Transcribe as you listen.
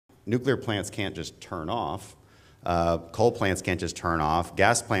nuclear plants can't just turn off. Coal plants can't just turn off.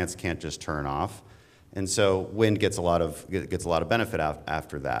 Gas plants can't just turn off. And so wind gets a lot of benefit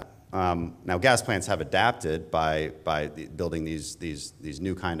after that. Now, gas plants have adapted by building these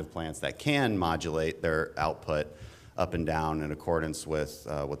new kind of plants that can modulate their output up and down in accordance with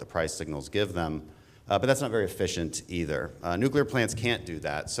what the price signals give them. But that's not very efficient either. Nuclear plants can't do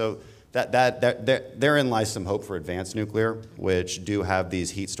that. So therein lies some hope for advanced nuclear, which do have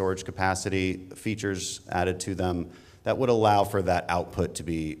these heat storage capacity features added to them that would allow for that output to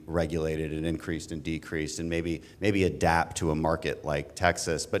be regulated and increased and decreased and maybe adapt to a market like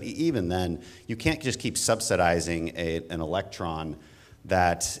Texas. But even then, you can't just keep subsidizing an electron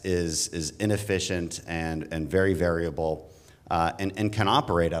that is inefficient and very variable and can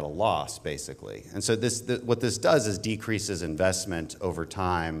operate at a loss, basically. And so what this does is decreases investment over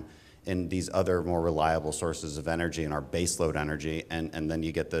time in these other more reliable sources of energy and our baseload energy, and then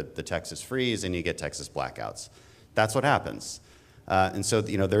you get the Texas freeze and you get Texas blackouts. That's what happens. And so,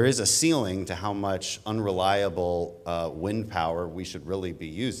 there is a ceiling to how much unreliable wind power we should really be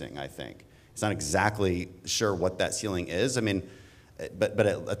using, I think. It's not exactly sure what that ceiling is. I mean, but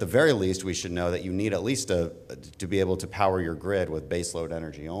at the very least, we should know that you need at least to be able to power your grid with baseload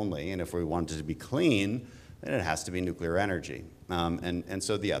energy only. And if we want it to be clean, then it has to be nuclear energy. And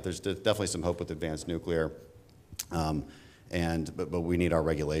so, yeah, there's definitely some hope with advanced nuclear. But we need our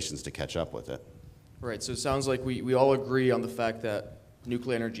regulations to catch up with it. Right, so it sounds like we all agree on the fact that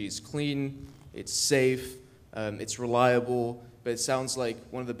nuclear energy is clean, it's safe, it's reliable, but it sounds like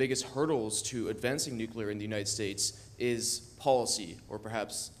one of the biggest hurdles to advancing nuclear in the United States is policy, or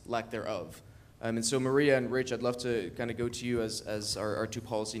perhaps lack thereof. And so Maria and Rich, I'd love to kind of go to you as our two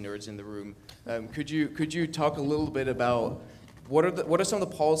policy nerds in the room. Could you talk a little bit about what are some of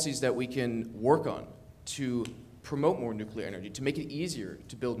the policies that we can work on to promote more nuclear energy, to make it easier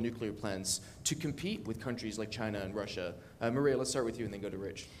to build nuclear plants, to compete with countries like China and Russia? Maria, let's start with you and then go to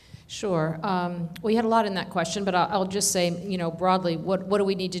Rich. Sure. We had a lot in that question, but I'll just say, broadly, what do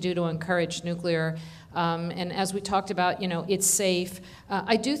we need to do to encourage nuclear? And as we talked about, it's safe.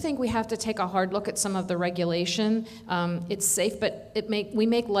 I do think we have to take a hard look at some of the regulation. It's safe, but we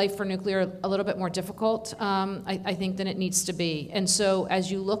make life for nuclear a little bit more difficult, I think, than it needs to be. And so as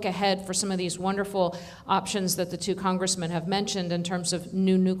you look ahead for some of these wonderful options that the two congressmen have mentioned in terms of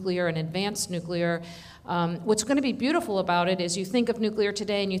new nuclear and advanced nuclear, what's going to be beautiful about it is you think of nuclear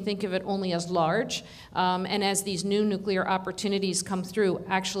today and you think of it only as large, and as these new nuclear opportunities come through,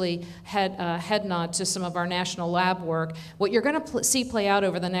 actually head nod to some of our national lab work. What you're going to see play out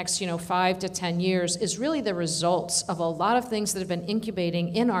over the next 5 to 10 years is really the results of a lot of things that have been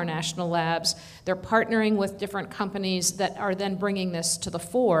incubating in our national labs. They're partnering with different companies that are then bringing this to the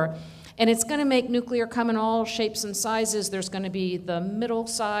fore. And it's going to make nuclear come in all shapes and sizes. There's going to be the middle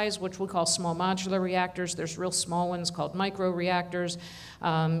size, which we call small modular reactors. There's real small ones called micro reactors,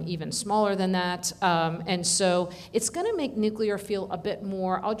 even smaller than that. And so it's going to make nuclear feel a bit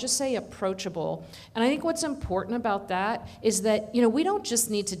more, I'll just say, approachable. And I think what's important about that is that, we don't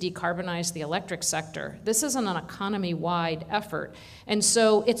just need to decarbonize the electric sector. This isn't an economy-wide effort. And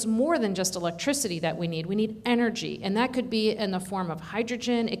so it's more than just electricity that we need. We need energy. And that could be in the form of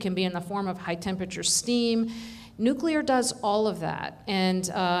hydrogen. It can be in the form of high-temperature steam. Nuclear does all of that, and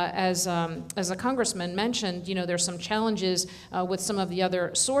as a congressman mentioned, there's some challenges with some of the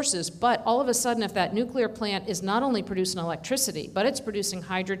other sources, but all of a sudden, if that nuclear plant is not only producing electricity, but it's producing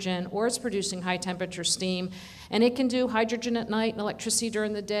hydrogen, or it's producing high-temperature steam, and it can do hydrogen at night and electricity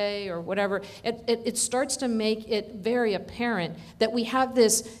during the day, or whatever, it starts to make it very apparent that we have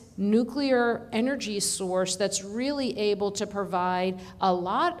this nuclear energy source that's really able to provide a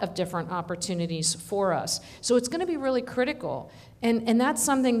lot of different opportunities for us. So it's going to be really critical. And that's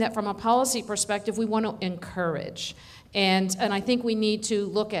something that from a policy perspective we want to encourage. And I think we need to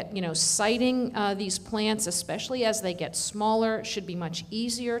look at, siting these plants, especially as they get smaller. It should be much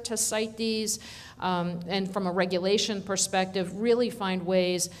easier to site these. And from a regulation perspective, really find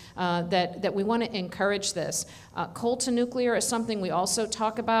ways that we want to encourage this. Coal to nuclear is something we also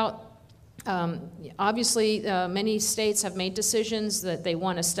talk about. Obviously, many states have made decisions that they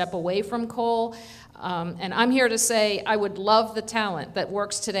want to step away from coal. And I'm here to say I would love the talent that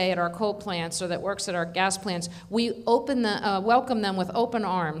works today at our coal plants or that works at our gas plants. We welcome them with open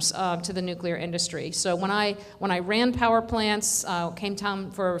arms to the nuclear industry. So when I ran power plants, came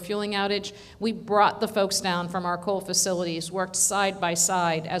down for a refueling outage, we brought the folks down from our coal facilities, worked side by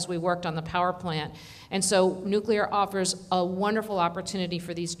side as we worked on the power plant. And so nuclear offers a wonderful opportunity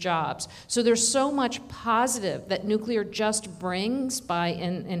for these jobs. So there's so much positive that nuclear just brings by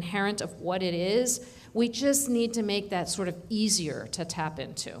inherent of what it is. We just need to make that sort of easier to tap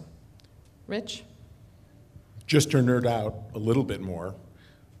into. Rich? Just to nerd out a little bit more,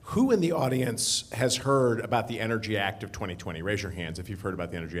 who in the audience has heard about the Energy Act of 2020? Raise your hands if you've heard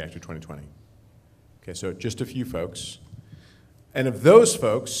about the Energy Act of 2020. Okay, so just a few folks. And of those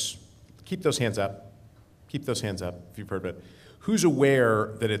folks, keep those hands up. Keep those hands up if you've heard of it. Who's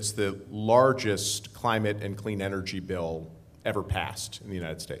aware that it's the largest climate and clean energy bill ever passed in the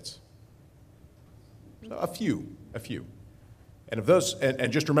United States? A few. And of those,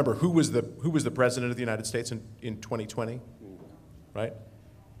 and just remember, who was the president of the United States in 2020, right?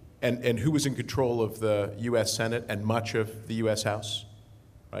 And who was in control of the U.S. Senate and much of the U.S. House,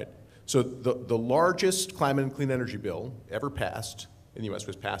 right? So the largest climate and clean energy bill ever passed in the U.S.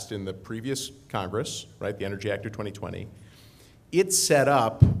 was passed in the previous Congress, right? The Energy Act of 2020. It set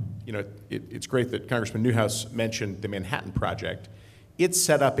up, it's great that Congressman Newhouse mentioned the Manhattan Project. It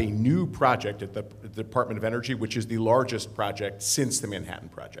set up a new project at the Department of Energy, which is the largest project since the Manhattan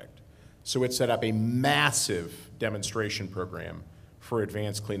Project. So it set up a massive demonstration program for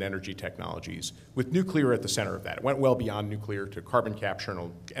advanced clean energy technologies, with nuclear at the center of that. It went well beyond nuclear to carbon capture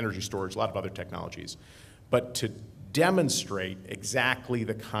and energy storage, a lot of other technologies. But to demonstrate exactly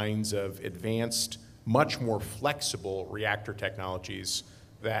the kinds of advanced, much more flexible reactor technologies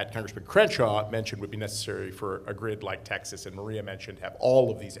that Congressman Crenshaw mentioned would be necessary for a grid like Texas, and Maria mentioned have all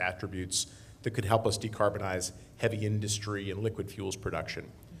of these attributes that could help us decarbonize heavy industry and liquid fuels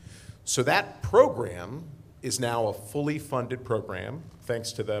production. So that program is now a fully funded program,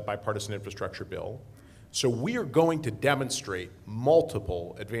 thanks to the bipartisan infrastructure bill. So we are going to demonstrate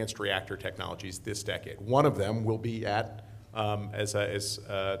multiple advanced reactor technologies this decade. One of them will be at, as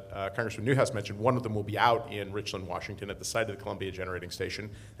Congressman Newhouse mentioned, one of them will be out in Richland, Washington at the site of the Columbia Generating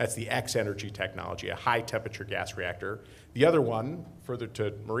Station. That's the X-Energy technology, a high-temperature gas reactor. The other one, further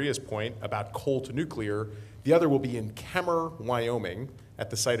to Maria's point about coal to nuclear, the other will be in Kemmer, Wyoming,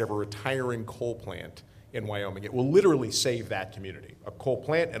 at the site of a retiring coal plant in Wyoming. It will literally save that community. A coal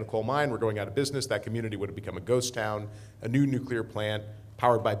plant and a coal mine were going out of business. That community would have become a ghost town. A new nuclear plant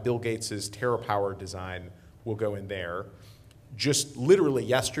powered by Bill Gates's TerraPower design will go in there. Just literally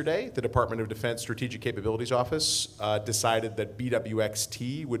yesterday, the Department of Defense Strategic Capabilities Office decided that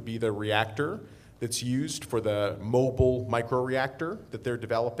BWXT would be the reactor that's used for the mobile microreactor that they're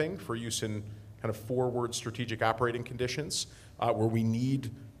developing for use in kind of forward strategic operating conditions, where we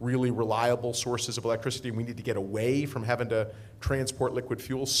need really reliable sources of electricity. We need to get away from having to transport liquid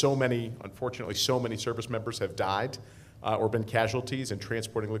fuels. Unfortunately, so many service members have died or been casualties in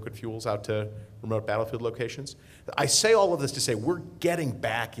transporting liquid fuels out to remote battlefield locations. I say all of this to say we're getting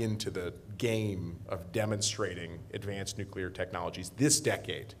back into the game of demonstrating advanced nuclear technologies this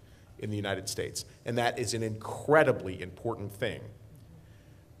decade in the United States, and that is an incredibly important thing.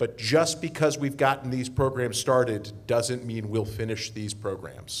 But just because we've gotten these programs started doesn't mean we'll finish these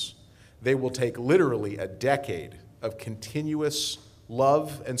programs. They will take literally a decade of continuous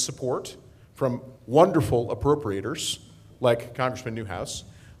love and support from wonderful appropriators like Congressman Newhouse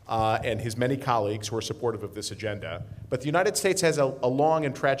and his many colleagues who are supportive of this agenda. But the United States has a long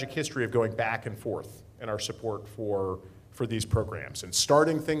and tragic history of going back and forth in our support for these programs and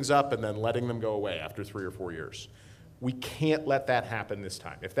starting things up and then letting them go away after 3 or 4 years. We can't let that happen this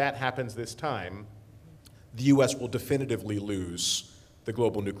time. If that happens this time, the US will definitively lose the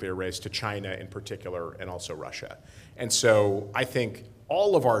global nuclear race to China in particular and also Russia. And so I think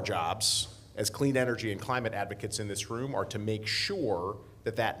all of our jobs as clean energy and climate advocates in this room are to make sure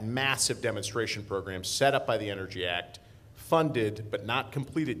that that massive demonstration program set up by the Energy Act, funded but not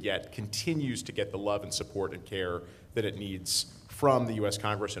completed yet, continues to get the love and support and care that it needs from the US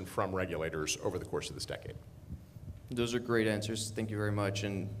Congress and from regulators over the course of this decade. Those are great answers. Thank you very much,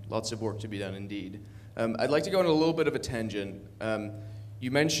 and lots of work to be done indeed. I'd like to go on a little bit of a tangent.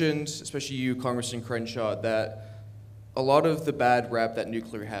 You mentioned, especially you, Congressman Crenshaw, that a lot of the bad rap that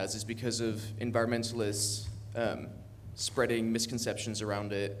nuclear has is because of environmentalists spreading misconceptions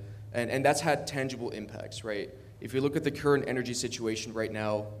around it, and that's had tangible impacts, right? If you look at the current energy situation right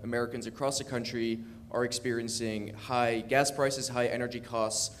now, Americans across the country are experiencing high gas prices, high energy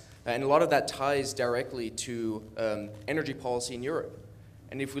costs, and a lot of that ties directly to energy policy in Europe.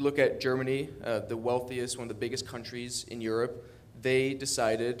 And if we look at Germany, the wealthiest, one of the biggest countries in Europe, they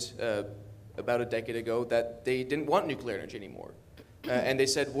decided about a decade ago that they didn't want nuclear energy anymore. And they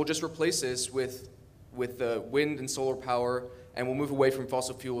said, we'll just replace this with wind and solar power, and we'll move away from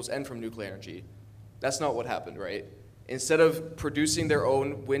fossil fuels and from nuclear energy. That's not what happened, right? Instead of producing their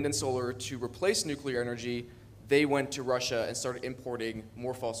own wind and solar to replace nuclear energy, they went to Russia and started importing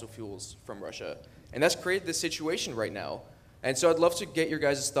more fossil fuels from Russia. And that's created this situation right now. And so I'd love to get your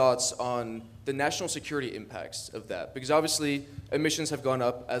guys' thoughts on the national security impacts of that, because obviously emissions have gone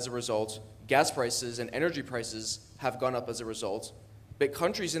up as a result, gas prices and energy prices have gone up as a result, but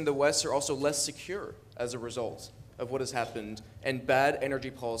countries in the West are also less secure as a result of what has happened and bad energy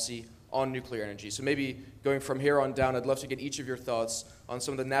policy on nuclear energy. So maybe going from here on down, I'd love to get each of your thoughts on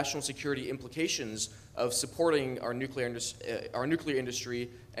some of the national security implications of supporting our nuclear industry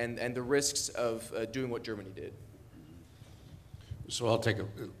and the risks of doing what Germany did. So I'll take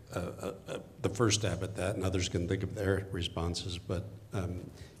the first stab at that, and others can think of their responses. But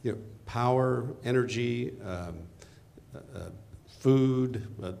power, energy, food,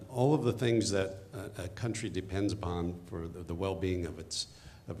 all of the things that a country depends upon for the well-being of its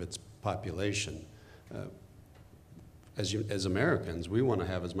population. As Americans, we want to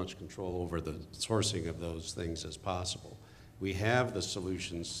have as much control over the sourcing of those things as possible. We have the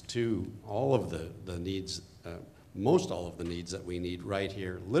solutions to all of the needs, most all of the needs that we need right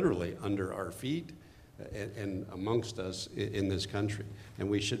here, literally under our feet and amongst us in this country. And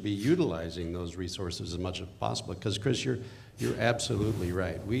we should be utilizing those resources as much as possible, because Chris, you're absolutely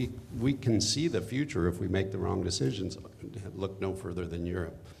right. We can see the future if we make the wrong decisions. Look no further than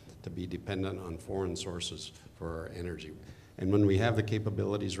Europe, to be dependent on foreign sources for our energy. And when we have the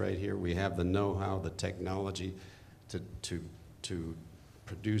capabilities right here, we have the know-how, the technology to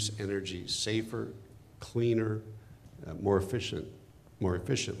produce energy safer, cleaner, more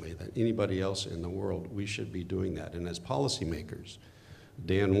efficiently than anybody else in the world, we should be doing that. And as policymakers,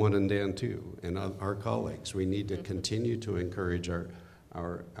 Dan 1 and Dan 2, and our colleagues, we need to continue to encourage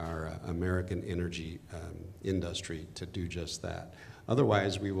our American energy industry to do just that.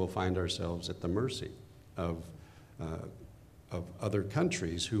 Otherwise, we will find ourselves at the mercy of other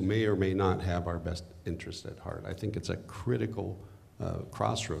countries who may or may not have our best interest at heart. I think it's a critical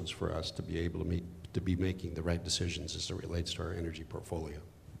crossroads for us to be able to be making the right decisions as it relates to our energy portfolio.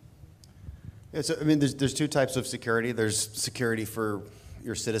 Yeah, so, I mean, there's two types of security. There's security for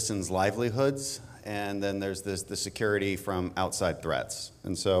your citizens' livelihoods, and then there's the security from outside threats.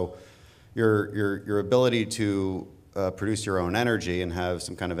 And so your ability to produce your own energy and have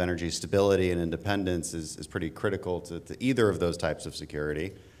some kind of energy stability and independence is pretty critical to either of those types of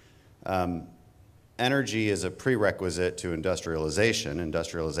security. Energy is a prerequisite to industrialization.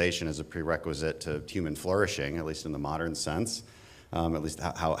 Industrialization is a prerequisite to human flourishing, at least in the modern sense, at least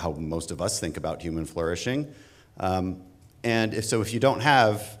how most of us think about human flourishing. And if you don't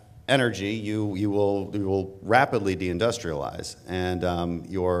have energy, you will rapidly deindustrialize, and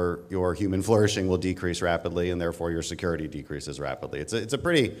your human flourishing will decrease rapidly, and therefore your security decreases rapidly. It's a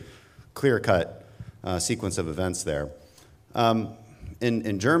pretty clear-cut sequence of events there.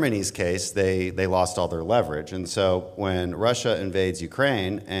 In Germany's case, they lost all their leverage, and so when Russia invades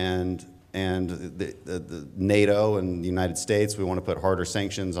Ukraine and the NATO and the United States, we want to put harder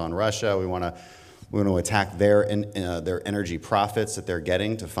sanctions on Russia. We want to attack their energy profits that they're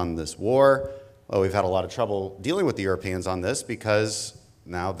getting to fund this war. Well, we've had a lot of trouble dealing with the Europeans on this because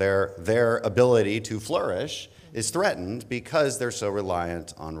now their ability to flourish is threatened because they're so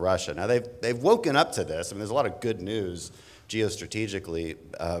reliant on Russia. Now they've woken up to this. I mean, there's a lot of good news geostrategically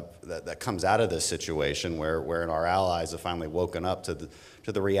that comes out of this situation where our allies have finally woken up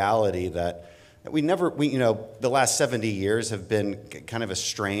to the reality that the last 70 years have been kind of a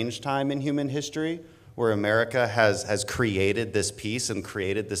strange time in human history, where America has created this peace and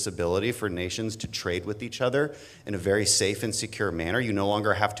created this ability for nations to trade with each other in a very safe and secure manner. You no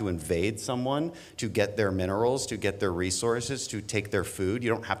longer have to invade someone to get their minerals, to get their resources, to take their food. You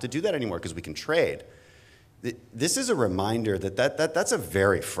don't have to do that anymore because we can trade. This is a reminder that's a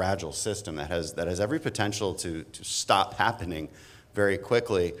very fragile system that has every potential to stop happening very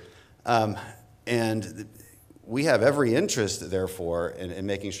quickly. And we have every interest, therefore, in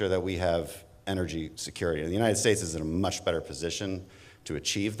making sure that we have energy security. And the United States is in a much better position to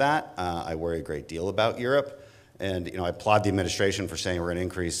achieve that. I worry a great deal about Europe. And I applaud the administration for saying we're going to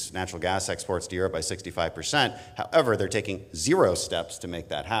increase natural gas exports to Europe by 65%. However, they're taking 0 steps to make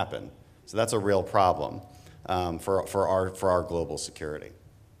that happen. So that's a real problem for our global security.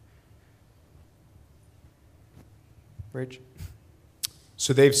 Rich?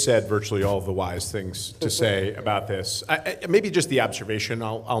 So they've said virtually all of the wise things to say about this. Maybe just the observation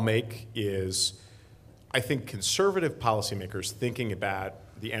I'll make is, I think conservative policymakers thinking about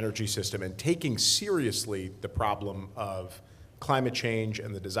the energy system and taking seriously the problem of climate change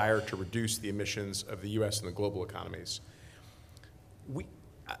and the desire to reduce the emissions of the US and the global economies,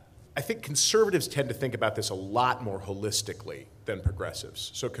 I think conservatives tend to think about this a lot more holistically than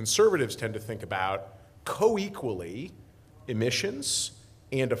progressives. So conservatives tend to think about co-equally emissions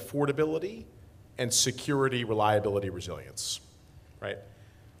and affordability and security, reliability, resilience, right?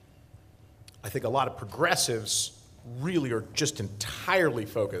 I think a lot of progressives really are just entirely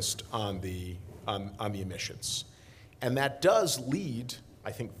focused on the emissions. And that does lead,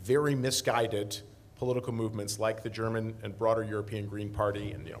 I think, very misguided political movements like the German and broader European Green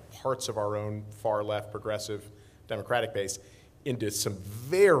Party and parts of our own far-left progressive Democratic base into some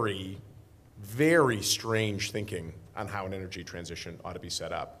very, very strange thinking on how an energy transition ought to be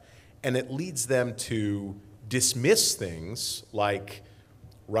set up. And it leads them to dismiss things like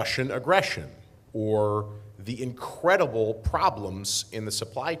Russian aggression or the incredible problems in the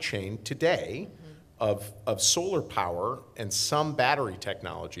supply chain today of solar power and some battery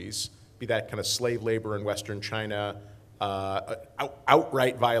technologies, be that kind of slave labor in Western China,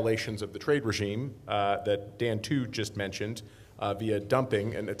 outright violations of the trade regime that Dan Tu just mentioned, via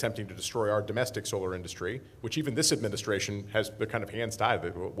dumping and attempting to destroy our domestic solar industry, which even this administration has the kind of hands tied.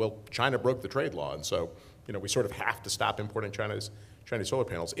 Well, China broke the trade law, and so we sort of have to stop importing Chinese solar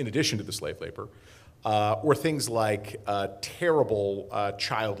panels in addition to the slave labor. Or things like terrible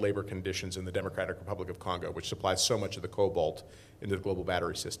child labor conditions in the Democratic Republic of Congo, which supplies so much of the cobalt into the global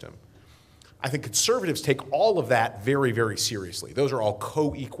battery system. I think conservatives take all of that very, very seriously. Those are all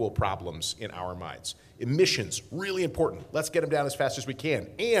co-equal problems in our minds. Emissions, really important. Let's get them down as fast as we can.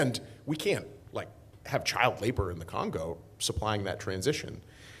 And we can't have child labor in the Congo supplying that transition.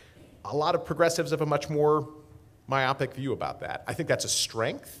 A lot of progressives have a much more myopic view about that. I think that's a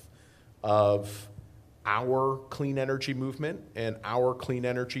strength of our clean energy movement and our clean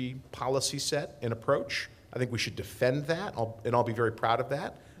energy policy set and approach. I think we should defend that, and I'll be very proud of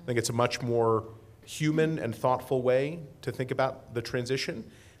that. I think it's a much more human and thoughtful way to think about the transition.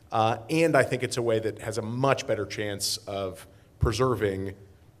 And I think it's a way that has a much better chance of preserving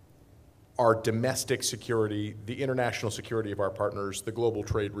our domestic security, the international security of our partners, the global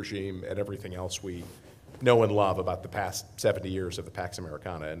trade regime, and everything else we know and love about the past 70 years of the Pax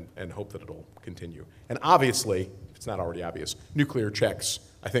Americana, and hope that it'll continue. And obviously, if it's not already obvious, nuclear checks,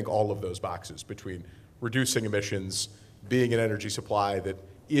 I think, all of those boxes between reducing emissions, being an energy supply that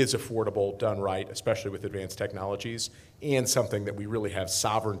is affordable, done right, especially with advanced technologies, and something that we really have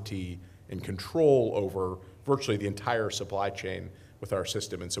sovereignty and control over virtually the entire supply chain with our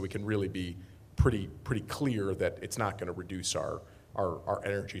system. And so we can really be pretty clear that it's not going to reduce our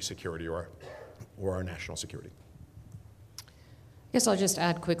energy security or our national security. I guess I'll just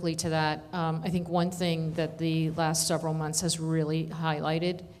add quickly to that. I think one thing that the last several months has really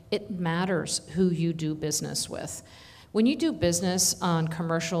highlighted, it matters who you do business with. When you do business on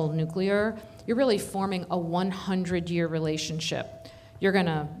commercial nuclear, you're really forming a 100-year relationship. You're going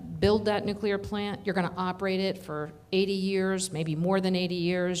to build that nuclear plant, you're going to operate it for 80 years, maybe more than 80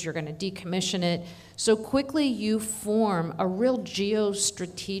 years, you're going to decommission it. So quickly you form a real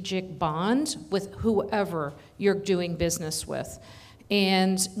geostrategic bond with whoever you're doing business with.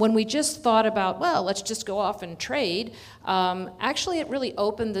 And when we just thought about, well, let's just go off and trade, actually it really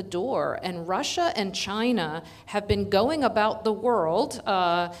opened the door. And Russia and China have been going about the world,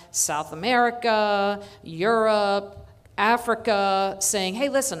 South America, Europe, Africa, saying, hey,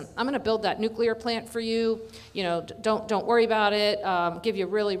 listen, I'm going to build that nuclear plant for you. Don't worry about it. Give you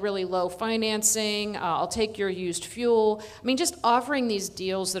really, really low financing. I'll take your used fuel. I mean, just offering these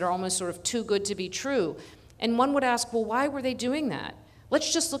deals that are almost sort of too good to be true. And one would ask, well, why were they doing that?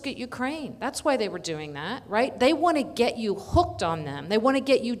 Let's just look at Ukraine. That's why they were doing that, right? They want to get you hooked on them. They want to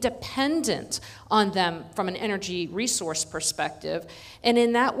get you dependent on them from an energy resource perspective. And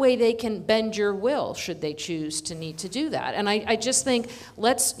in that way, they can bend your will should they choose to need to do that. And I just think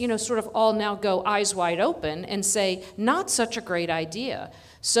let's, sort of all now go eyes wide open and say, not such a great idea.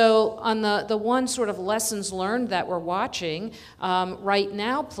 So on the one sort of lessons learned that we're watching right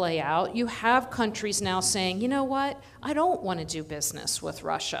now play out, you have countries now saying, you know what, I don't want to do business with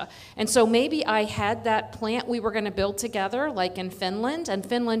Russia. And so maybe I had that plant we were going to build together, like in Finland, and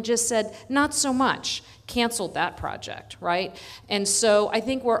Finland just said, not so much, canceled that project, right? And so I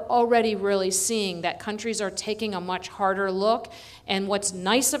think we're already really seeing that countries are taking a much harder look. And what's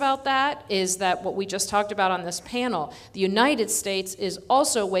nice about that is that what we just talked about on this panel, the United States is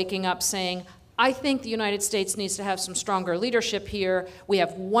also waking up saying, I think the United States needs to have some stronger leadership here. We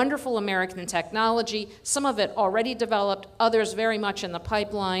have wonderful American technology, some of it already developed, others very much in the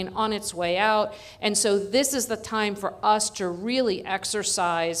pipeline, on its way out. And so this is the time for us to really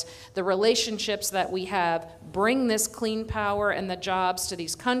exercise the relationships that we have, bring this clean power and the jobs to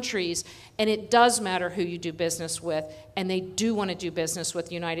these countries. And it does matter who you do business with, and they do want to do business with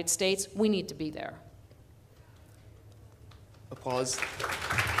the United States. We need to be there. Applause.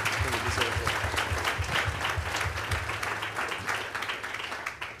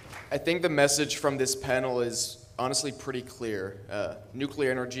 I think the message from this panel is honestly pretty clear.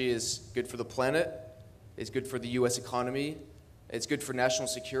 Nuclear energy is good for the planet, it's good for the US economy, it's good for national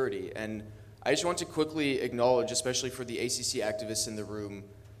security. And I just want to quickly acknowledge, especially for the ACC activists in the room,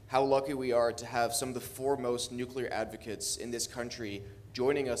 how lucky we are to have some of the foremost nuclear advocates in this country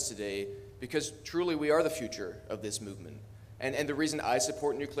joining us today, because truly we are the future of this movement. And the reason I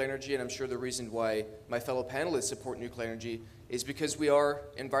support nuclear energy, and I'm sure the reason why my fellow panelists support nuclear energy, is because we are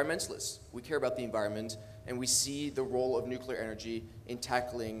environmentalists. We care about the environment, and we see the role of nuclear energy in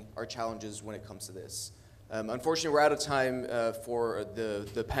tackling our challenges when it comes to this. Unfortunately, we're out of time for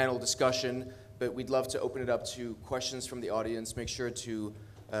the panel discussion, but we'd love to open it up to questions from the audience. Make sure to,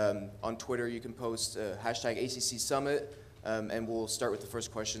 on Twitter, you can post hashtag ACC Summit, and we'll start with the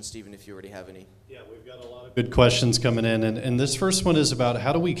first question, Stephen, if you already have any. Yeah, we've got a lot of good questions coming in, and this first one is about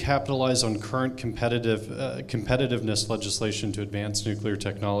how do we capitalize on current competitiveness legislation to advance nuclear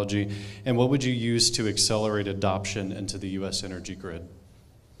technology, and what would you use to accelerate adoption into the U.S. energy grid?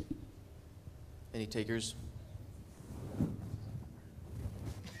 Any takers?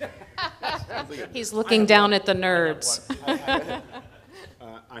 He's looking down at the nerds. I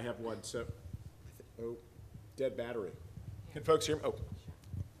have one. So, dead battery. Can folks hear me? Oh.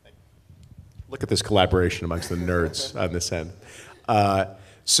 Look at this collaboration amongst the nerds on this end. I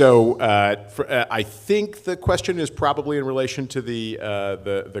think the question is probably in relation to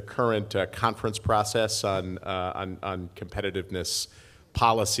the current conference process on competitiveness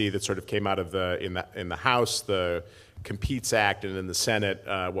policy that sort of came out of in the House, the Competes Act, and in the Senate,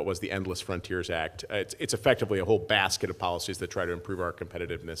 what was the Endless Frontiers Act. It's effectively a whole basket of policies that try to improve our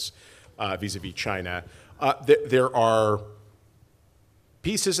competitiveness vis-a-vis China. There are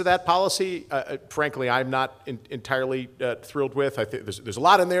pieces of that policy, frankly, I'm not entirely thrilled with. I think there's a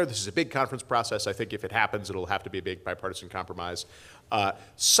lot in there. This is a big conference process. I think if it happens, it'll have to be a big bipartisan compromise.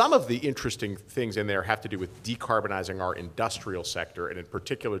 Some of the interesting things in there have to do with decarbonizing our industrial sector, and in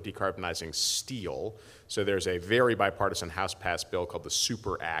particular, decarbonizing steel. So there's a very bipartisan House-passed bill called the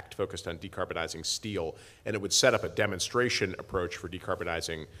Super Act focused on decarbonizing steel, and it would set up a demonstration approach for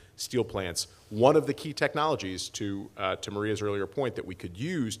decarbonizing steel plants. One of the key technologies, to Maria's earlier point, that we could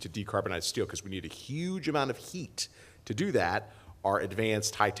use to decarbonize steel, because we need a huge amount of heat to do that, are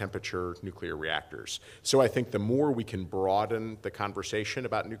advanced high-temperature nuclear reactors. So I think the more we can broaden the conversation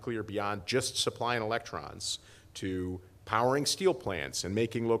about nuclear beyond just supplying electrons to powering steel plants and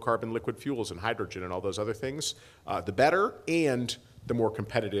making low-carbon liquid fuels and hydrogen and all those other things, the better, and the more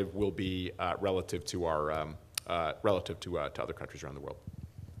competitive we'll be relative to other countries around the world.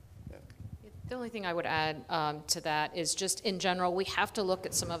 The only thing I would add to that is just in general, we have to look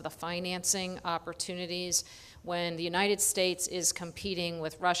at some of the financing opportunities when the United States is competing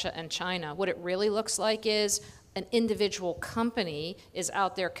with Russia and China. What it really looks like is an individual company is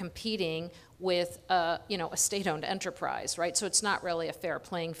out there competing with a state-owned enterprise, right? So it's not really a fair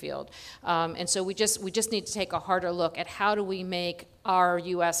playing field. And so we just need to take a harder look at how do we make our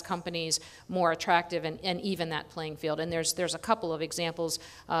U.S. companies more attractive and even that playing field. And there's a couple of examples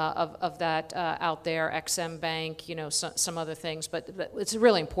of that out there, XM Bank, some other things, but it's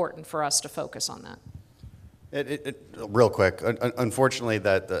really important for us to focus on that. Real quick, unfortunately,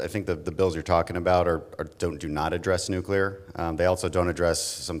 I think the bills you're talking about do not address nuclear. They also don't address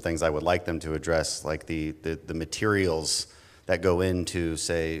some things I would like them to address, like the materials that go into,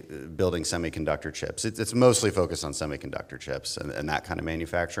 say, building semiconductor chips. It's mostly focused on semiconductor chips and that kind of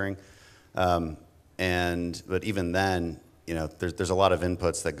manufacturing. But even then, there's a lot of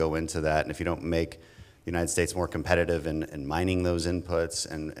inputs that go into that, and if you don't make the United States more competitive in mining those inputs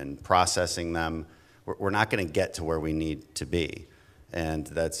and processing them, we're not going to get to where we need to be. And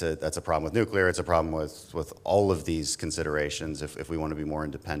that's a problem with nuclear. It's a problem with all of these considerations if we want to be more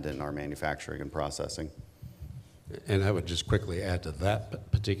independent in our manufacturing and processing. And I would just quickly add to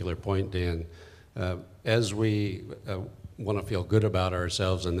that particular point, Dan, as we want to feel good about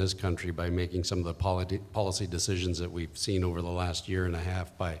ourselves in this country by making some of the policy decisions that we've seen over the last year and a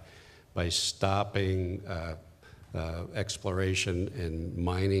half by stopping exploration and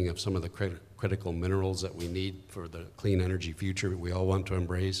mining of some of the critical minerals that we need for the clean energy future we all want to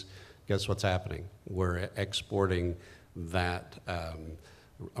embrace, guess what's happening? We're exporting that,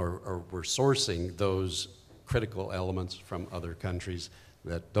 or we're sourcing those critical elements from other countries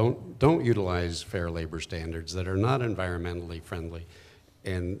that don't utilize fair labor standards, that are not environmentally friendly.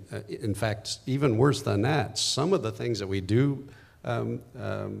 And in fact, even worse than that, some of the things that we do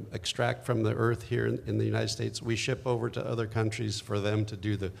extract from the earth here in the United States, we ship over to other countries for them to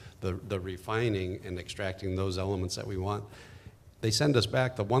do the refining and extracting those elements that we want. They send us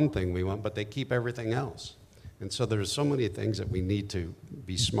back the one thing we want, but they keep everything else. And so there's so many things that we need to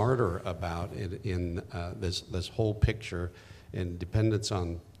be smarter about in this whole picture, and dependence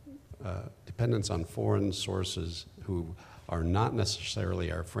on foreign sources who are not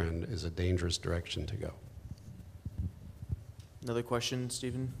necessarily our friend is a dangerous direction to go. Another question,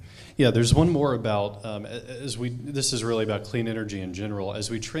 Stephen? Yeah, there's one more about, this is really about clean energy in general.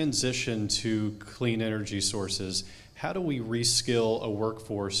 As we transition to clean energy sources, how do we reskill a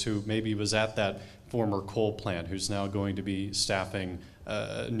workforce who maybe was at that former coal plant who's now going to be staffing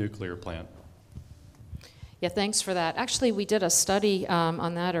a nuclear plant? Yeah, thanks for that. Actually, we did a study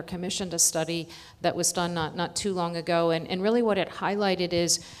on that, or commissioned a study that was done not too long ago, and really what it highlighted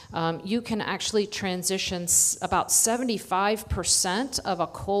is you can actually transition about 75% of a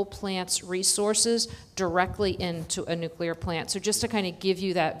coal plant's resources directly into a nuclear plant. So just to kind of give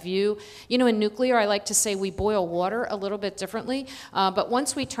you that view, you know, in nuclear, I like to say we boil water a little bit differently, but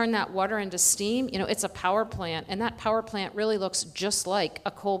once we turn that water into steam, you know, it's a power plant, and that power plant really looks just like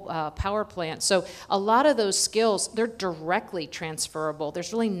a coal power plant. So a lot of those skills, they're directly transferable.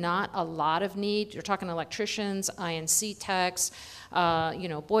 There's really not a lot of need. You're talking electricians, INC techs, you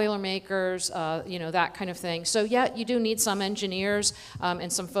know, Boilermakers, you know, that kind of thing. So yeah, you do need some engineers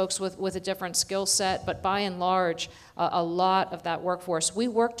and some folks with a different skill set, but by and large, a lot of that workforce. We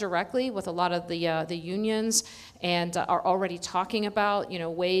work directly with a lot of the unions and are already talking about, you know,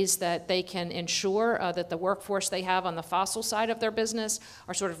 ways that they can ensure that the workforce they have on the fossil side of their business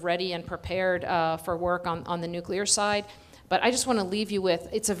are sort of ready and prepared for work on the nuclear side. But I just want to leave you with,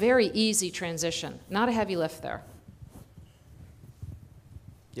 it's a very easy transition, not a heavy lift there.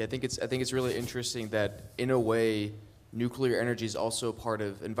 Yeah, I think it's really interesting that, in a way, nuclear energy is also part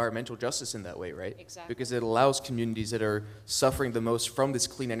of environmental justice in that way, right? Exactly. Because it allows communities that are suffering the most from this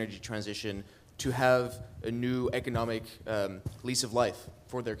clean energy transition to have a new economic lease of life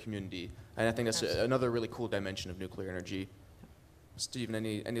for their community. And I think that's another really cool dimension of nuclear energy. Stephen,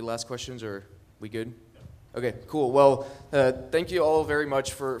 any last questions, or we good? Okay, cool. Well, thank you all very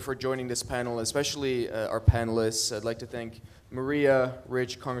much for joining this panel, especially our panelists. I'd like to thank Maria,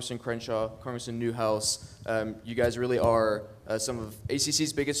 Rich, Congressman Crenshaw, Congressman Newhouse. You guys really are some of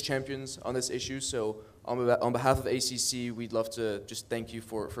ACC's biggest champions on this issue. So on behalf of ACC, we'd love to just thank you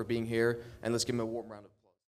for being here, and let's give them a warm round of applause.